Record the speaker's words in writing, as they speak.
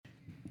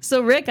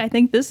So, Rick, I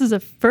think this is a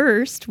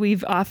first.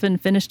 We've often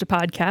finished a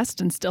podcast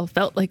and still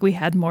felt like we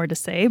had more to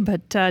say,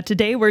 but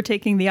today we're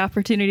taking the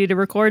opportunity to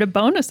record a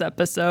bonus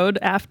episode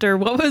after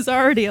what was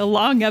already a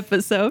long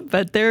episode,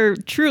 but there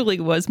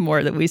truly was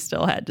more that we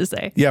still had to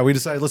say. Yeah, we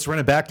decided let's run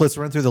it back. Let's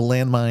run through the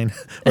landmine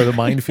or the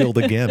minefield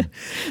again.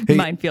 Hey,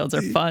 minefields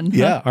are fun.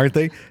 Yeah, aren't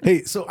they?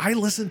 Hey, so I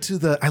listened to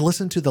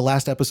the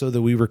last episode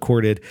that we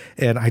recorded,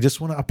 and I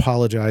just want to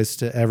apologize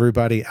to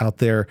everybody out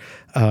there.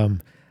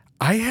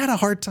 I had a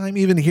hard time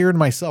even hearing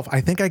myself.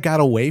 I think I got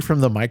away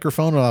from the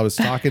microphone while I was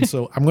talking.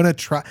 So I'm going to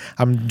try.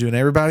 I'm doing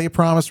everybody a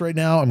promise right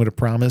now. I'm going to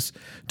promise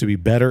to be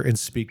better and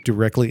speak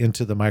directly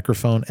into the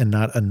microphone and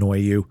not annoy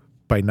you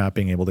by not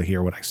being able to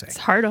hear what I say. It's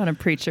hard on a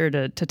preacher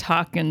to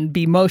talk and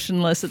be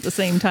motionless at the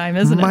same time,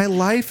 isn't it? My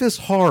life is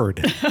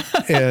hard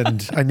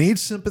and I need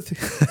sympathy.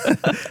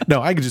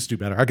 No, I could just do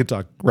better. I could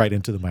talk right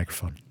into the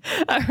microphone.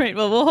 All right.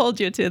 Well, we'll hold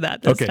you to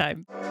that this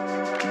time.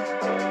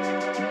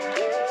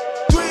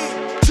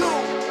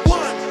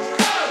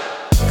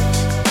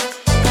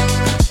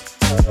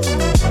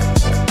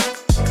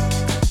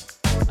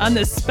 On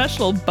this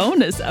special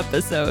bonus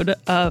episode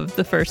of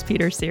the First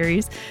Peter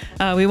series,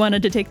 we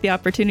wanted to take the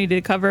opportunity to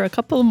cover a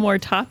couple more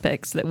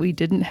topics that we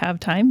didn't have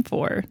time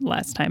for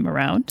last time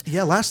around.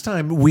 Yeah, last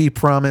time we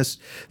promised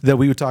that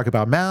we would talk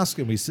about masks,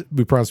 and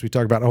we promised we'd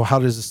talk about, how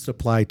does this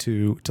apply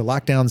to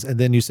lockdowns? And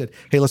then you said,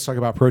 hey, let's talk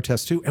about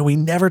protests too. And we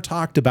never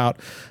talked about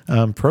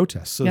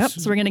protests. So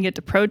we're going to get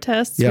to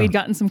protests. Yeah. We'd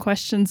gotten some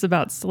questions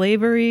about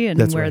slavery and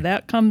That's where right.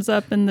 that comes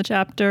up in the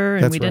chapter,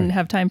 and That's we didn't right.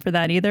 have time for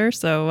that either.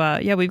 So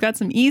we've got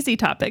some easy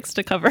topics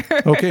to cover.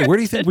 Okay, where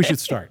do you think we should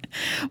start?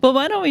 Well,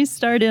 why don't we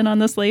start in on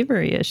the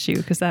slavery issue?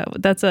 Because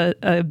that's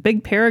a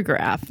big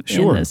paragraph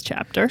in this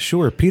chapter.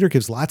 Sure. Peter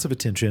gives lots of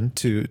attention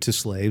to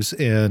slaves.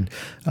 And,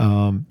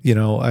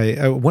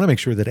 I want to make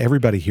sure that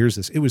everybody hears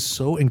this. It was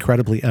so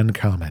incredibly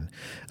uncommon.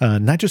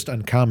 Not just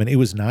uncommon, it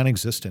was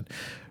non-existent.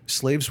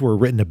 Slaves were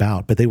written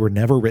about, but they were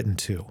never written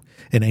to.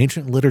 In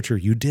ancient literature,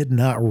 you did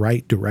not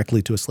write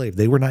directly to a slave.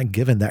 They were not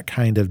given that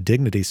kind of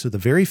dignity. So the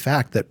very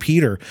fact that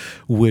Peter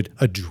would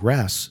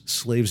address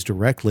slaves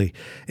directly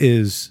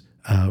is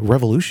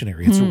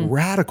revolutionary. It's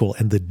radical,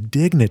 and the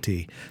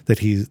dignity that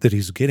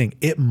he's getting.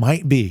 It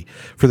might be,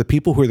 for the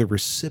people who are the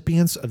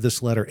recipients of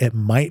this letter, it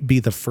might be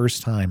the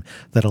first time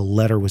that a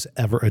letter was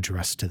ever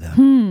addressed to them.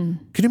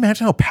 Can you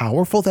imagine how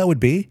powerful that would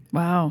be?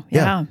 Wow.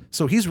 Yeah.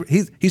 So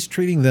he's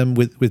treating them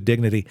with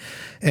dignity,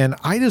 and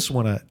I just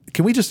want to.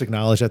 Can we just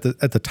acknowledge at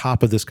the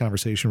top of this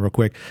conversation real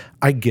quick?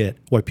 I get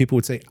why people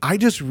would say, I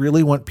just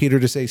really want Peter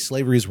to say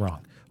slavery is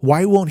wrong.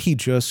 Why won't he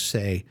just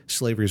say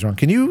slavery is wrong?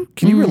 Can you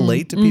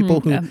relate to people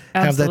who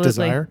have that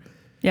desire?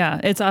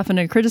 Yeah, it's often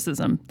a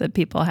criticism that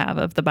people have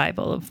of the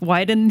Bible of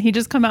why didn't he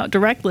just come out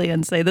directly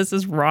and say this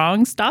is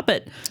wrong? Stop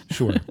it.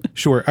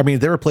 Sure. I mean,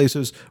 there are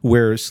places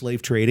where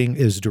slave trading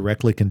is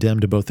directly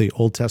condemned in both the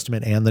Old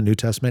Testament and the New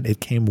Testament.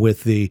 It came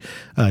with the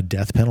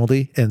death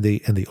penalty in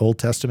the Old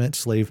Testament.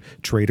 Slave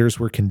traders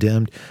were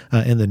condemned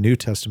in the New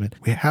Testament.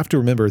 We have to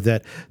remember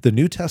that the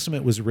New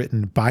Testament was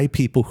written by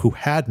people who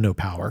had no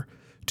power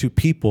to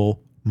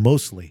people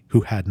mostly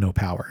who had no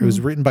power. It was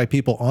written by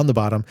people on the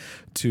bottom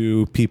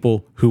to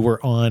people who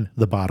were on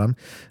the bottom.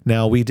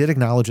 Now, we did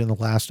acknowledge in the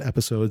last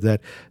episode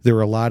that there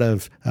were a lot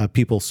of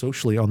people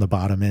socially on the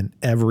bottom in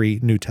every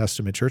New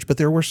Testament church, but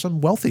there were some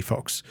wealthy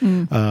folks.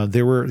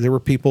 There were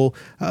people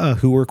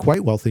who were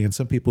quite wealthy, and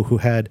some people who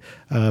had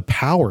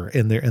power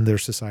in their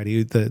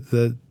society.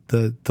 The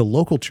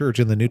local church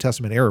in the New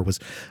Testament era was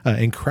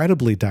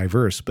incredibly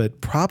diverse, but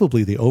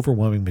probably the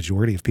overwhelming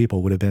majority of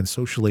people would have been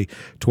socially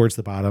towards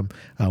the bottom,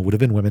 would have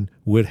been women,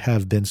 would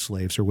have been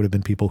slaves, or would have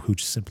been people who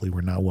simply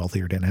were not wealthy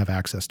or didn't have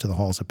access to the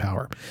halls of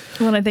power.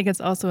 Well, and I think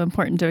it's also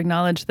important to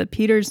acknowledge that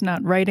Peter's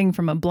not writing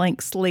from a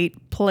blank slate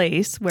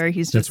place where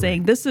he's just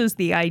saying this is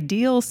the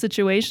ideal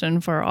situation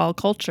for all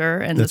culture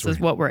and this is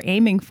what we're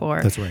aiming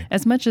for. That's right.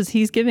 As much as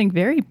he's giving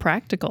very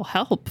practical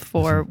help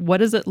for what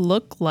does it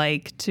look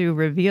like to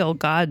reveal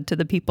God to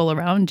the people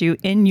around you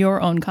in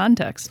your own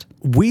context.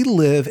 We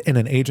live in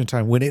an age and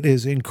time when it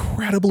is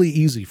incredibly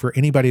easy for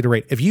anybody to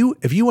write. If you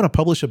want to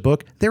publish a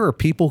book, there are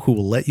people who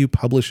will let you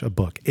publish a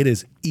book. It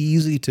is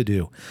easy to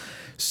do.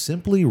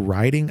 Simply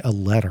writing a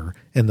letter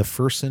in the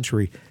first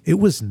century, it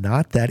was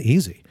not that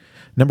easy.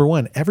 Number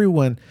one,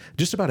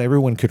 just about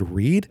everyone could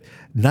read.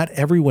 Not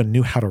everyone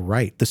knew how to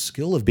write. The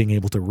skill of being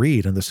able to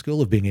read and the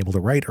skill of being able to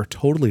write are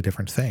totally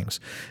different things.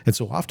 And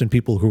so often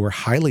people who were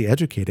highly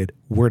educated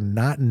were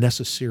not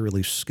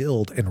necessarily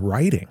skilled in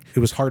writing.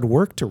 It was hard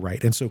work to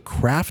write. And so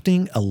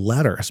crafting a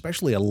letter,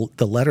 especially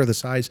the letter the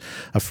size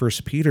of 1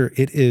 Peter,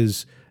 it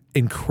is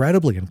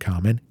incredibly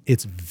uncommon.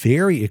 It's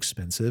very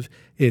expensive.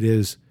 It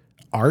is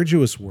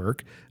arduous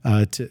work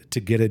to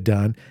get it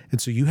done. And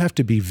so you have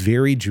to be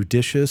very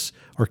judicious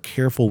or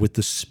careful with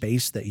the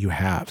space that you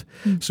have.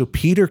 So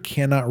Peter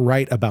cannot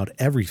write about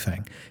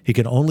everything. He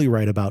can only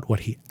write about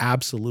what he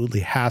absolutely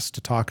has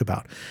to talk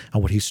about.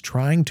 And what he's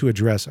trying to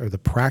address are the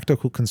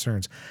practical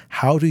concerns.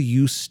 How do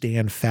you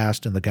stand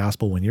fast in the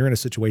gospel when you're in a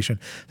situation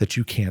that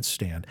you can't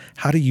stand?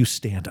 How do you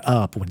stand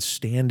up when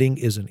standing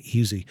isn't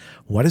easy?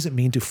 What does it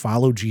mean to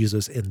follow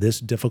Jesus in this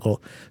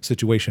difficult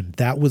situation?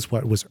 That was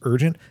what was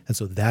urgent, and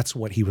so that's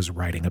what he was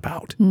writing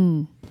about.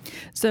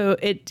 So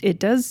it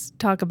does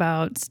talk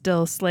about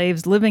still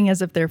slaves living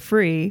as if they're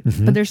free,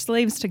 but they're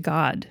slaves to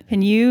God.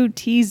 Can you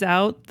tease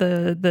out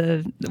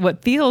the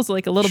what feels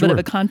like a little bit of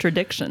a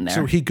contradiction there?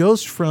 So he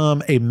goes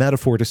from a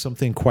metaphor to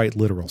something quite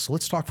literal. So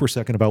let's talk for a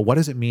second about what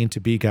does it mean to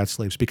be God's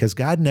slaves, because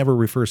God never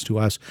refers to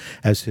us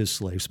as his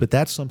slaves, but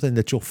that's something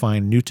that you'll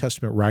find New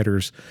Testament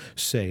writers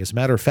say. As a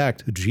matter of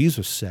fact,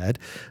 Jesus said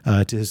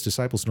to his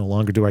disciples, "No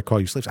longer do I call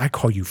you slaves, I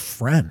call you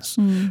friends,"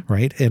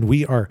 right? And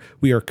we are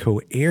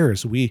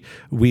co-heirs. We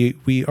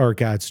are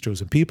God's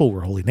chosen people.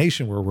 We're a holy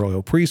nation. We're a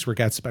royal priest. We're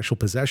God's special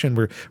possession.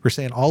 We're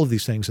saying all of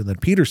these things. And then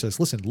Peter says,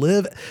 listen,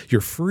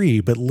 you're free,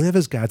 but live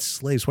as God's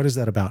slaves. What is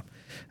that about?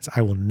 It's,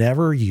 I'll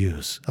never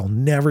use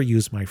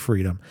my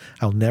freedom.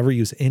 I'll never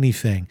use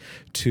anything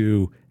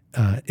to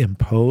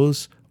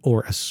impose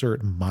or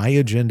assert my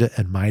agenda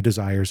and my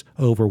desires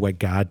over what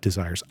God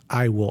desires.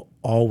 I will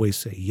always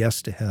say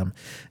yes to him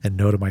and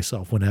no to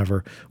myself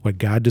whenever what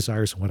God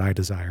desires and what I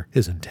desire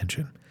is in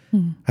tension.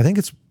 I think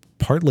it's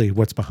partly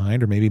what's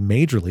behind, or maybe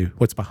majorly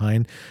what's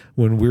behind,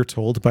 when we're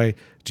told by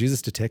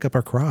Jesus to take up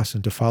our cross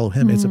and to follow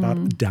him. It's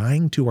about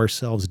dying to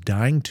ourselves,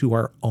 dying to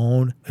our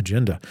own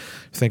agenda.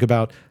 Think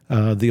about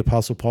the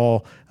Apostle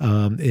Paul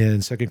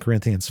in 2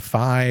 Corinthians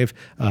 5,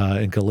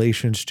 in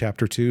Galatians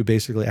chapter 2.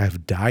 Basically, I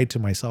have died to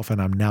myself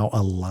and I'm now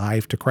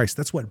alive to Christ.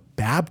 That's what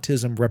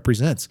baptism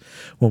represents.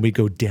 When we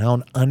go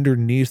down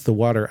underneath the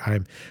water,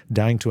 I'm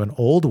dying to an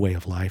old way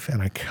of life,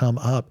 and I come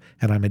up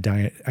and I'm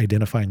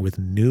identifying with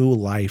new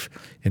life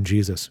in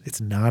Jesus.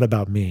 It's not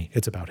about me.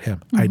 It's about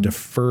him. I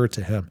defer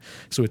to him.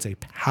 So it's a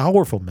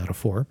powerful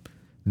metaphor,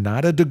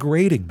 not a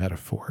degrading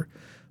metaphor,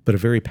 but a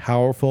very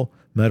powerful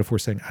metaphor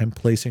saying I'm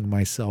placing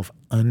myself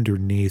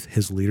underneath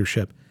his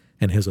leadership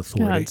and his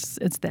authority.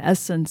 Yeah, it's the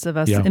essence of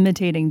us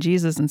imitating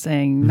Jesus and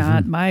saying,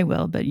 not my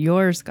will, but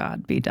yours,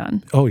 God, be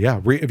done. Oh, yeah.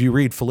 If you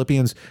read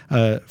Philippians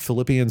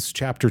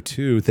chapter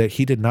 2, that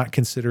he did not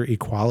consider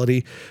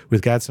equality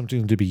with God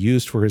something to be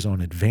used for his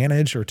own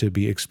advantage or to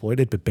be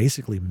exploited, but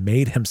basically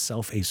made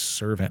himself a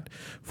servant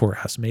for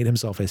us, made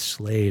himself a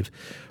slave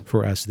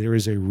for us. There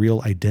is a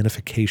real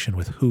identification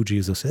with who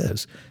Jesus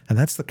is. And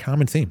that's the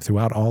common theme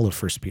throughout all of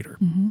 1 Peter.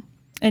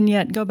 And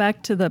yet, go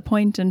back to the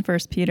point in 1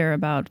 Peter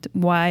about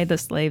why the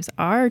slaves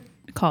are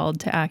called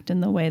to act in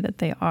the way that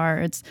they are.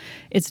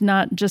 It's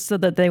not just so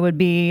that they would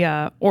be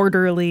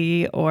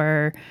orderly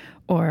or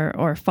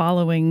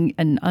following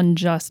an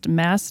unjust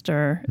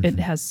master. It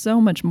has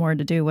so much more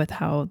to do with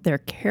how their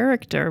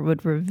character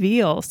would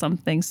reveal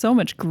something so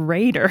much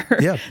greater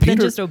than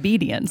just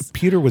obedience.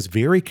 Peter was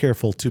very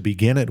careful to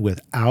begin it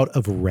with out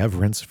of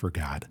reverence for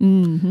God.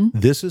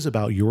 This is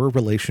about your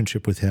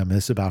relationship with him.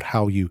 It's about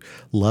how you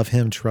love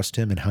him, trust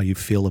him, and how you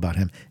feel about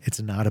him.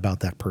 It's not about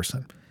that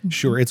person.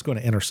 Sure, it's going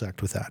to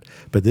intersect with that,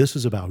 but this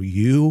is about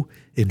you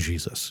in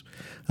Jesus.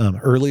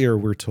 Earlier,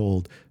 we're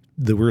told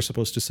that we're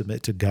supposed to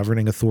submit to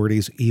governing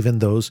authorities, even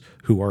those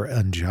who are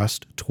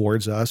unjust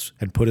towards us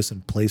and put us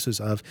in places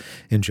of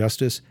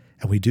injustice.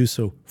 And we do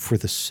so for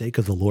the sake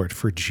of the Lord,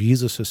 for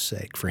Jesus'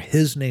 sake, for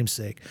his name's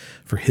sake,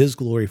 for his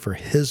glory, for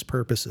his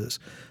purposes.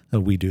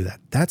 And we do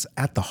that. That's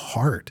at the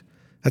heart.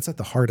 That's at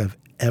the heart of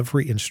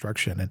every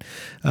instruction.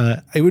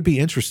 And it would be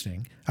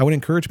interesting. I would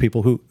encourage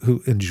people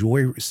who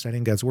enjoy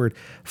studying God's word,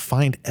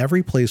 find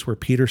every place where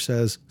Peter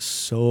says,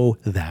 so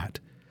that.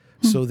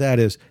 So that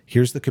is,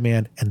 here's the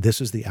command, and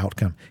this is the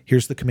outcome.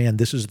 Here's the command,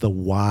 this is the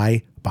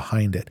why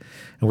behind it.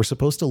 And we're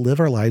supposed to live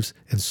our lives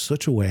in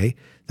such a way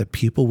that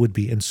people would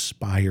be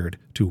inspired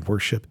to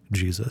worship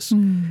Jesus.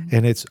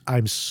 And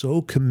I'm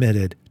so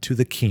committed to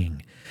the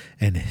King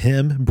and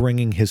him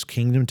bringing his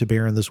kingdom to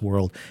bear in this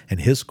world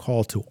and his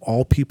call to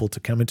all people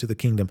to come into the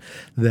kingdom,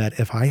 that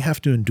if I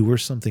have to endure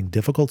something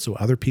difficult so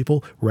other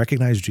people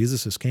recognize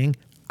Jesus as King,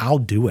 I'll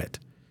do it.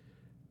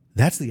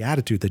 That's the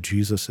attitude that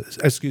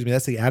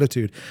that's the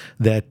attitude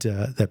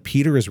that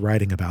Peter is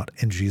writing about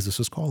and Jesus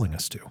is calling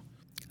us to.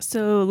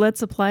 So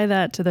let's apply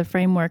that to the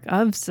framework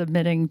of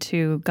submitting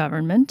to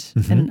government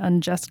and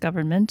unjust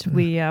government.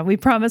 We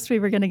promised we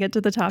were going to get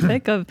to the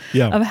topic of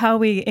how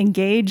we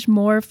engage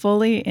more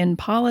fully in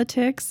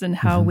politics and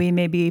how we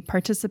maybe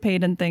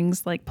participate in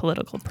things like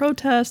political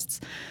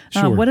protests.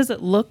 Sure. What does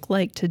it look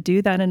like to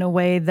do that in a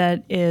way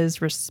that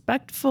is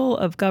respectful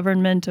of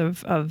government,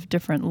 of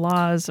different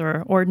laws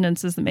or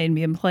ordinances that may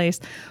be in place,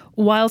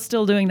 while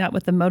still doing that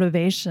with the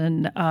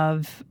motivation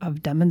of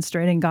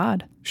demonstrating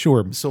God?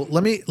 Sure. So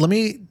let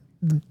me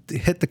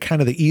hit the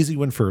kind of the easy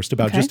one first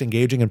about just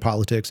engaging in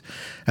politics,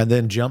 and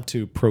then jump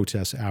to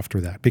protests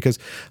after that. Because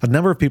a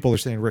number of people are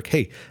saying, Rick,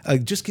 hey,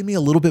 just give me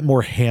a little bit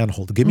more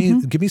handhold. Give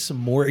me some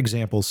more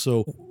examples.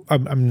 So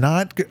I'm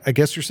not, I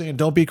guess you're saying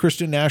don't be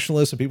Christian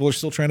nationalists, and people are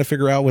still trying to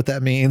figure out what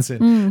that means.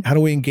 And how do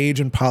we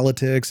engage in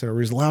politics? Are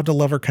we allowed to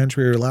love our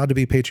country? Are we allowed to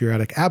be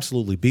patriotic?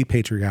 Absolutely, be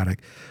patriotic.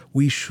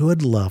 We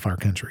should love our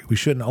country. We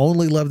shouldn't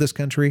only love this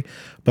country,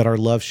 but our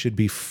love should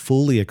be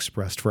fully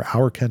expressed for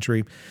our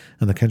country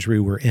and the country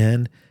we're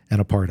in and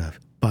a part of.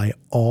 By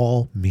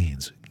all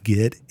means,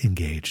 get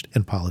engaged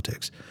in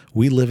politics.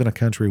 We live in a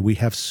country, we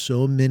have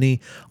so many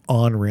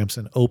on-ramps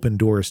and open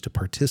doors to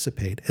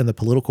participate in the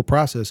political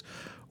process.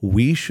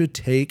 We should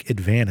take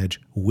advantage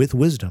with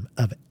wisdom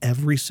of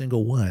every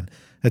single one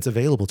that's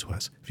available to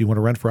us. If you want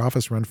to run for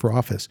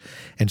office,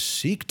 and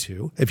seek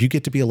to, if you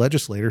get to be a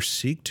legislator,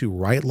 seek to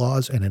write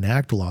laws and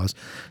enact laws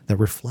that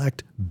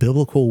reflect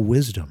biblical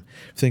wisdom,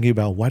 thinking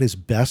about what is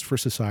best for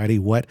society,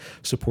 what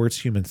supports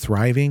human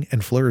thriving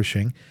and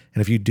flourishing.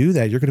 And if you do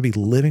that, you're going to be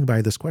living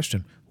by this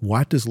question: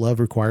 what does love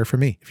require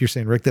from me? If you're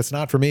saying, Rick, that's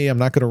not for me, I'm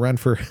not going to run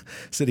for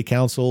city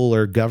council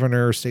or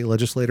governor or state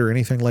legislator or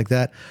anything like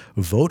that,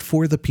 vote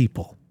for the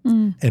people.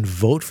 And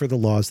vote for the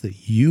laws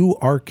that you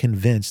are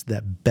convinced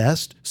that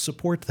best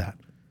support that.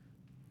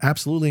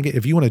 Absolutely.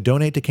 If you want to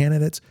donate to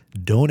candidates,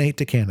 donate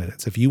to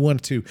candidates. If you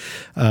want to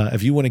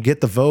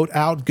get the vote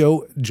out,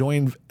 go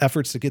join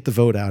efforts to get the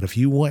vote out. If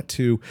you want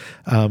to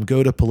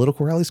go to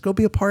political rallies, go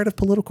be a part of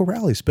political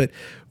rallies. But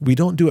we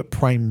don't do it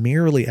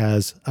primarily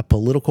as a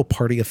political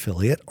party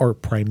affiliate or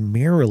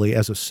primarily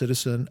as a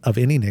citizen of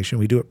any nation.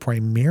 We do it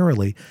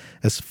primarily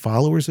as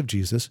followers of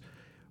Jesus.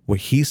 What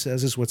he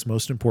says is what's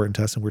most important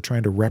to us, and we're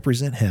trying to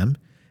represent him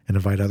and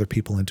invite other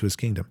people into his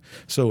kingdom.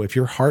 So if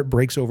your heart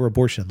breaks over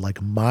abortion,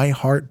 like my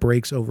heart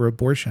breaks over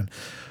abortion,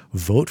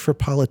 vote for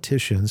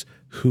politicians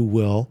who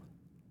will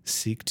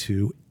seek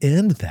to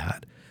end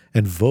that,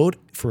 and vote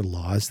for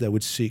laws that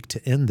would seek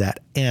to end that,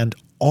 and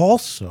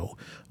also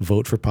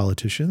vote for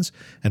politicians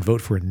and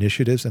vote for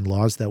initiatives and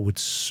laws that would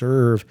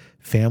serve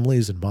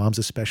families and moms,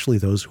 especially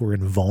those who are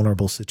in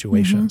vulnerable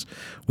situations.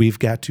 We've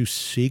got to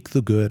seek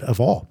the good of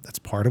all. That's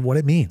part of what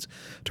it means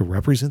to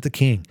represent the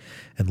King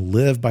and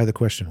live by the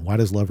question, what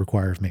does love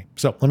require of me?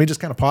 So let me just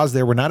kind of pause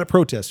there. We're not at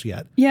protests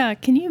yet. Yeah.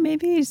 Can you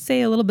maybe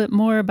say a little bit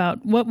more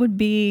about what would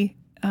be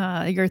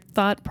your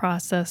thought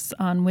process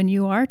on when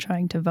you are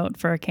trying to vote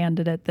for a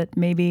candidate that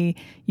maybe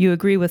you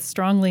agree with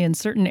strongly in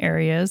certain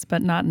areas,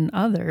 but not in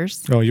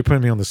others? Oh, you're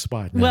putting me on the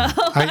spot now.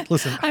 Well,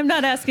 listen. I'm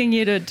not asking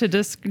you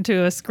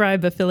to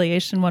ascribe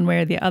affiliation one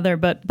way or the other,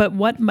 but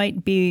what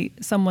might be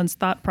someone's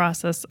thought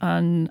process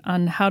on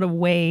how to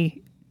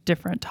weigh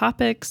different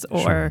topics,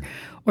 or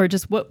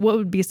just what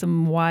would be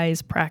some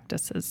wise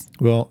practices?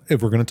 Well,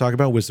 if we're going to talk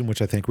about wisdom,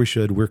 which I think we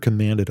should, we're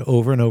commanded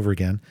over and over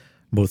again,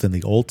 both in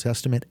the Old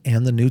Testament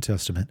and the New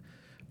Testament,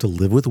 to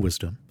live with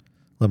wisdom.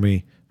 Let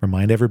me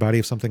remind everybody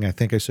of something I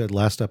think I said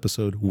last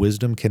episode.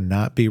 Wisdom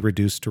cannot be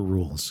reduced to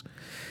rules.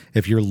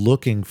 If you're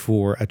looking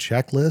for a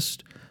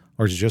checklist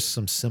or just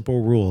some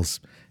simple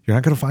rules, you're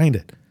not going to find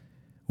it.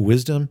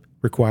 Wisdom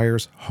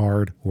requires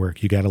hard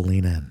work. You got to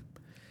lean in.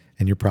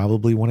 And you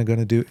probably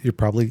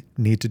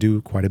need to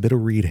do quite a bit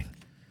of reading.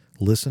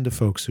 Listen to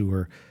folks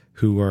who've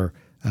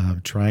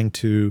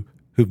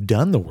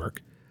done the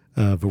work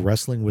of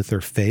wrestling with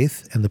their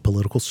faith and the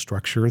political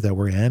structure that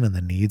we're in and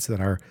the needs that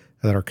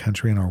our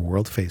country and our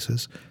world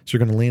faces. So you're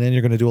going to lean in,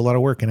 you're going to do a lot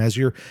of work. And as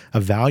you're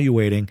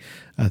evaluating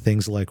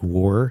things like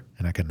war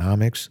and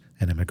economics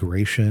and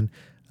immigration,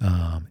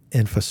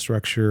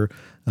 infrastructure,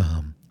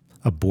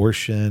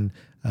 abortion,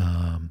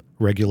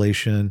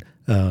 regulation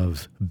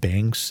of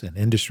banks and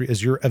industry,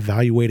 as you're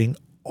evaluating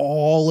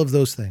all of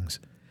those things,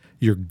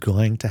 you're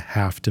going to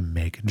have to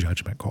make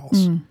judgment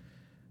calls.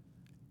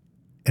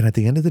 And at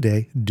the end of the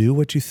day, do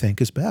what you think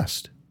is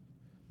best.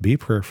 Be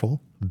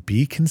prayerful,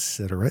 be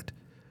considerate,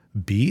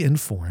 be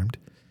informed,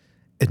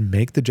 and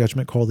make the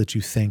judgment call that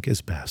you think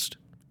is best.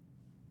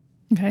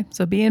 Okay,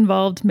 so be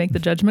involved, make the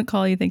judgment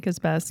call you think is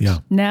best. Yeah.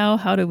 Now,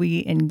 how do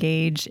we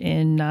engage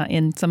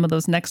in some of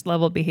those next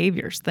level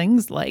behaviors,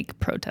 things like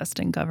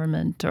protesting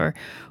government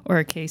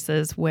or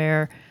cases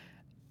where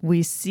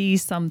we see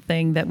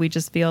something that we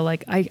just feel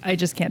like I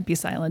just can't be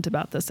silent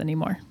about this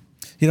anymore?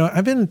 You know,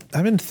 I've been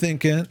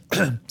thinking,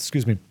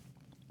 excuse me,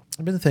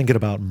 I've been thinking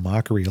about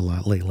mockery a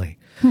lot lately.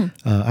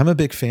 I'm a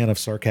big fan of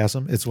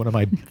sarcasm. It's one of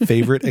my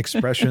favorite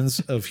expressions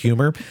of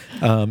humor.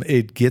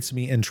 It gets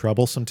me in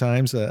trouble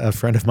sometimes. A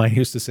friend of mine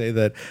used to say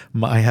that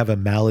I have a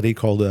malady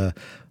called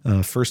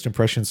first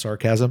impression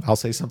sarcasm. I'll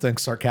say something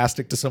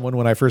sarcastic to someone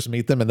when I first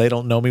meet them, and they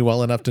don't know me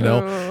well enough to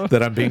know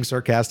that I'm being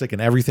sarcastic,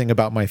 and everything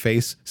about my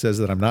face says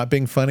that I'm not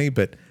being funny,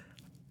 but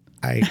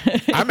I'm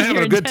having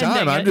a good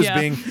time. I'm just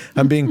being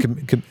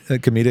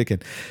comedic.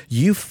 And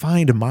you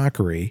find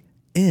mockery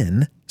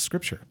in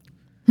Scripture.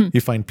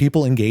 You find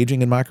people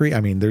engaging in mockery. I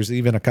mean, there's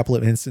even a couple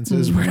of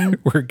instances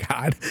where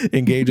God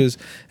engages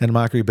in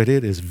mockery, but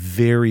it is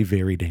very,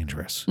 very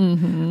dangerous.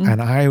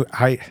 And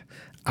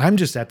I'm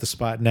just at the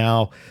spot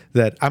now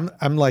that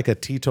I'm like a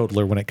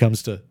teetotaler when it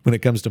comes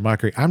to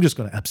mockery. I'm just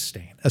going to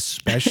abstain,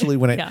 especially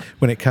when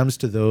it comes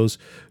to those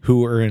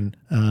who are in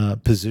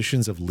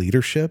positions of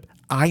leadership.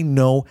 I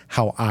know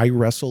how I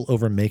wrestle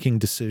over making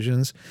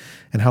decisions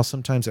and how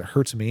sometimes it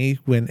hurts me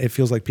when it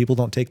feels like people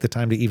don't take the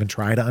time to even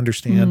try to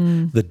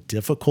understand the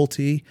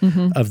difficulty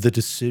of the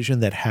decision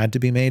that had to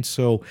be made.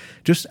 So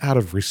just out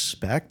of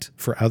respect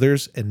for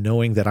others and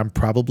knowing that I'm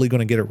probably going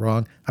to get it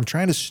wrong, I'm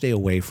trying to stay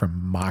away from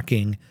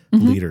mocking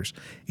leaders,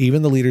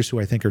 even the leaders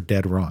who I think are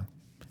dead wrong.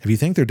 If you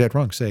think they're dead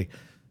wrong, say,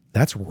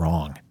 that's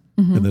wrong,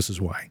 and this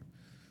is why.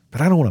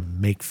 But I don't want to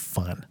make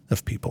fun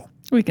of people.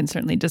 We can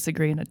certainly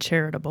disagree in a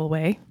charitable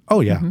way. Oh,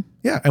 yeah.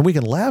 Yeah, and we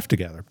can laugh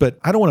together, but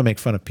I don't want to make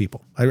fun of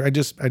people. I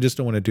just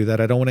don't want to do that.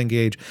 I don't want to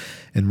engage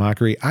in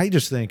mockery. I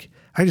think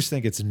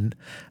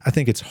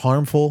it's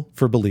harmful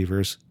for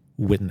believers'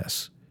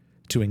 witness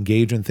to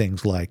engage in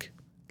things like,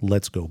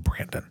 let's go,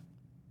 Brandon.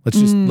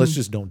 Let's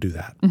just don't do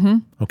that.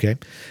 Okay.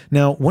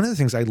 Now, one of the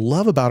things I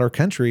love about our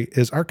country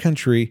is our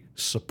country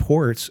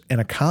supports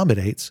and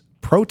accommodates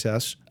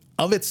protests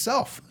of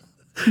itself.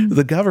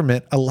 The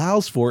government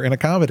allows for and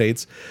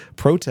accommodates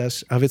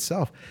protests of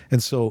itself.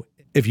 And so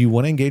if you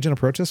want to engage in a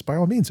protest, by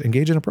all means,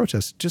 engage in a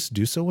protest. Just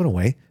do so in a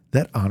way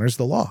that honors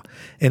the law.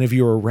 And if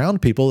you're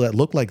around people that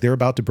look like they're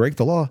about to break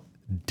the law,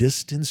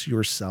 distance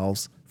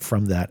yourselves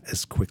from that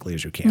as quickly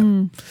as you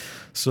can.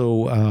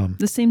 So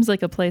this seems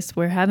like a place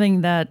where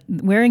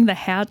wearing the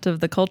hat of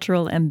the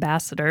cultural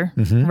ambassador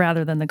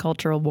rather than the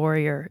cultural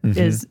warrior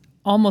is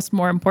almost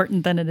more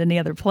important than at any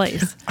other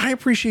place. I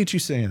appreciate you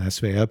saying that,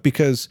 Svea,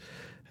 because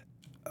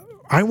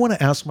I want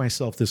to ask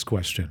myself this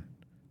question.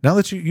 Now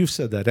that you've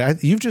said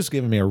that, you've just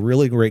given me a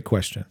really great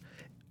question.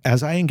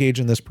 As I engage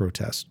in this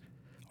protest,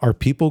 are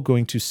people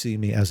going to see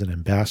me as an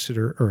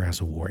ambassador or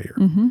as a warrior?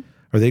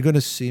 Are they going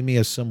to see me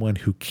as someone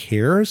who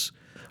cares?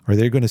 Or are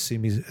they going to see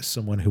me as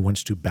someone who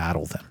wants to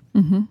battle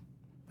them?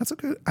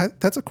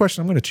 That's a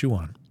question I'm going to chew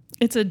on.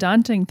 It's a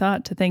daunting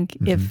thought to think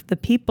if the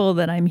people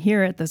that I'm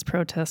here at this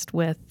protest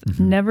with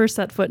never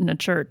set foot in a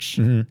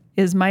church,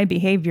 is my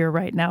behavior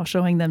right now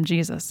showing them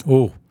Jesus?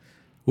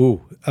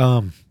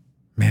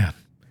 Man,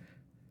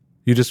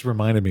 you just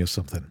reminded me of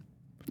something.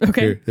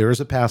 Okay. There was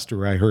a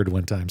pastor I heard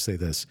one time say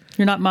this.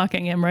 You're not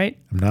mocking him, right?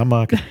 I'm not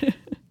mocking.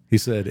 He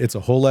said, it's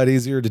a whole lot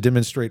easier to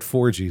demonstrate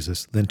for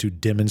Jesus than to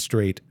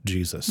demonstrate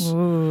Jesus.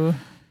 Ooh.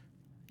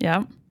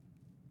 Yeah.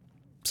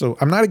 So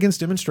I'm not against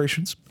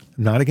demonstrations.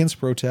 I'm not against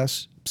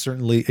protests,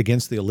 certainly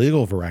against the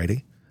illegal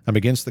variety. I'm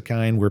against the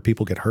kind where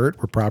people get hurt,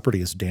 where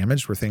property is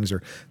damaged, where things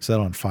are set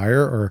on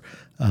fire, or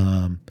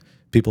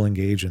people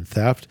engage in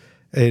theft.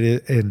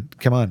 And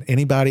come on,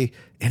 anybody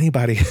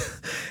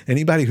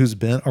who's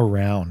been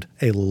around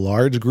a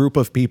large group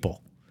of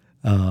people,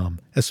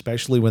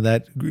 especially when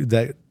that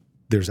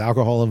there's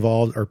alcohol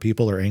involved or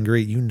people are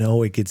angry,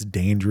 it gets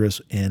dangerous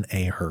in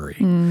a hurry.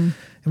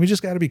 And we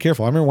just got to be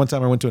careful. I remember one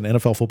time I went to an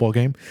NFL football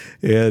game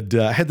and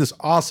I had this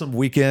awesome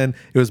weekend.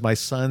 It was my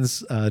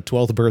son's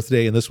 12th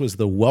birthday, and this was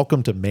the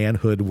Welcome to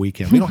Manhood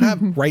weekend. We don't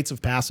have rites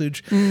of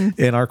passage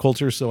in our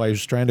culture, so I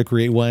was trying to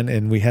create one,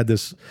 and we had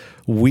this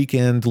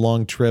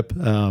weekend-long trip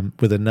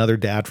with another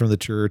dad from the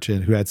church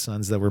and who had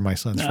sons that were my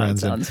son's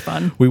friends. That sounds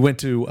fun. We went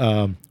to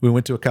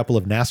a couple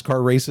of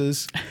NASCAR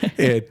races,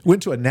 and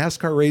went to a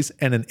NASCAR race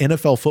and an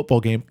NFL football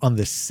game on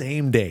the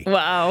same day.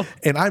 Wow.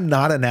 And I'm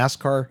not a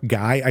NASCAR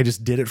guy. I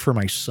just did it for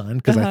my son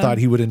because I thought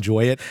he would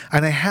enjoy it.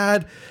 And I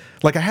had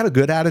a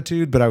good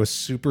attitude, but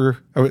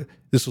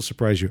this will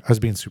surprise you. I was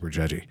being super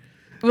judgy.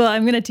 Well,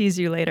 I'm going to tease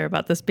you later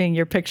about this being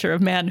your picture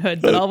of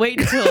manhood, but I'll wait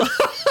until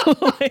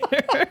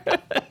later.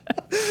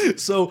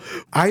 So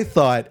I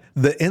thought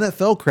the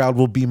NFL crowd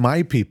will be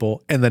my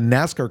people and the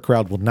NASCAR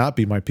crowd will not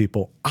be my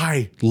people.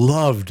 I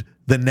loved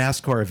the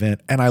NASCAR event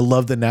and I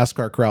loved the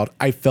NASCAR crowd.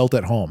 I felt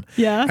at home.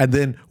 Yeah. And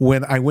then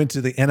when I went to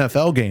the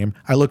NFL game,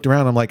 I looked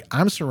around. I'm like,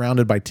 I'm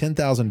surrounded by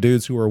 10,000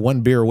 dudes who are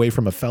one beer away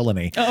from a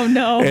felony. Oh,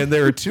 no. And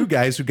there were two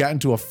guys who got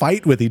into a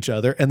fight with each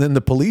other. And then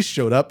the police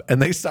showed up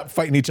and they stopped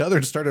fighting each other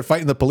and started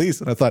fighting the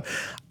police. And I thought,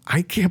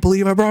 I can't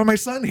believe I brought my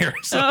son here.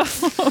 So,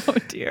 oh,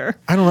 dear.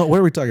 I don't know. What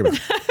are we talking about?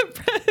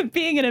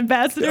 Being an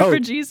ambassador for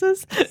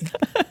Jesus.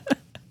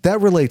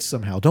 That relates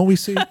somehow. Don't we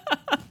see?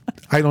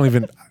 I don't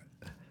even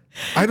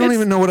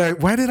know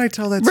why did I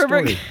tell that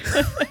story?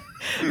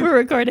 We're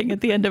recording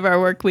at the end of our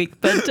work week,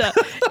 but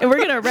and we're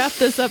going to wrap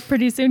this up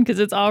pretty soon because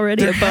it's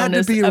already a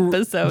bonus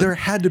episode. There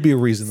had to be a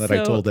reason that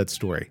I told that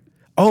story.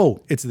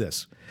 Oh, it's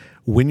this.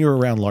 When you're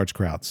around large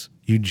crowds,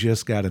 you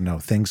just got to know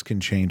things can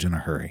change in a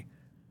hurry.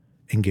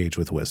 Engage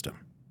with wisdom.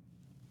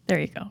 There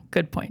you go.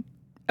 Good point.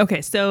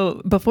 Okay,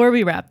 so before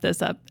we wrap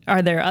this up,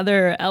 are there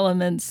other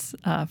elements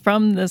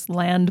from this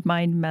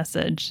landmine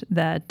message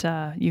that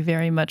you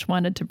very much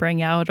wanted to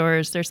bring out, or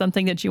is there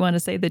something that you want to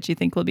say that you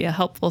think will be a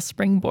helpful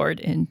springboard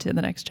into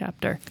the next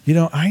chapter?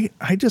 I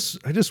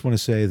just want to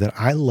say that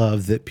I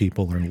love that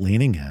people are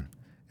leaning in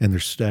and they're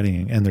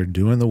studying and they're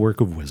doing the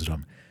work of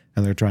wisdom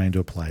and they're trying to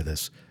apply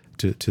this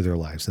to their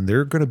lives. And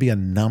there are going to be a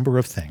number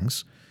of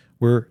things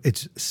where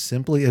it's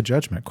simply a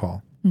judgment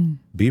call.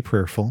 Be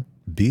prayerful,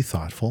 be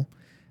thoughtful,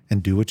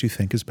 and do what you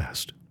think is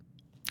best.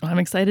 I'm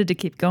excited to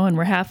keep going.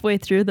 We're halfway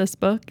through this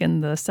book,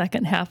 and the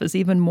second half is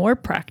even more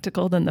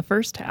practical than the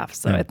first half.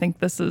 So I think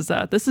this is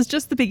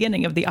just the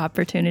beginning of the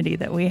opportunity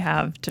that we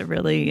have to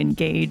really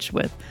engage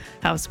with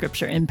how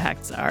Scripture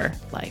impacts our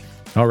life.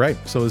 All right.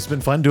 So it's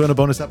been fun doing a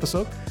bonus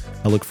episode.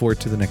 I look forward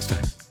to the next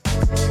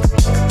time.